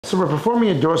So we're performing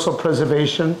a dorsal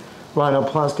preservation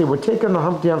rhinoplasty. We're taking the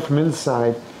hump down from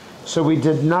inside. So we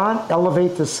did not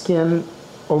elevate the skin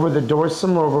over the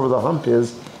dorsum or over where the hump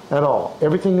is at all.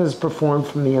 Everything is performed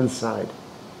from the inside.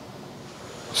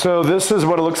 So this is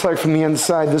what it looks like from the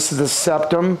inside. This is the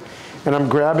septum, and I'm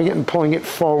grabbing it and pulling it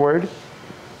forward.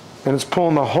 And it's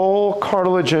pulling the whole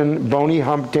cartilage and bony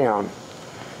hump down.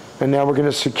 And now we're going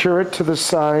to secure it to the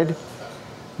side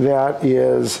that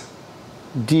is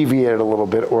deviated a little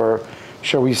bit, or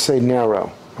shall we say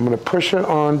narrow. I'm going to push it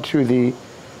onto the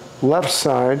left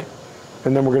side,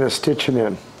 and then we're going to stitch it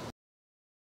in.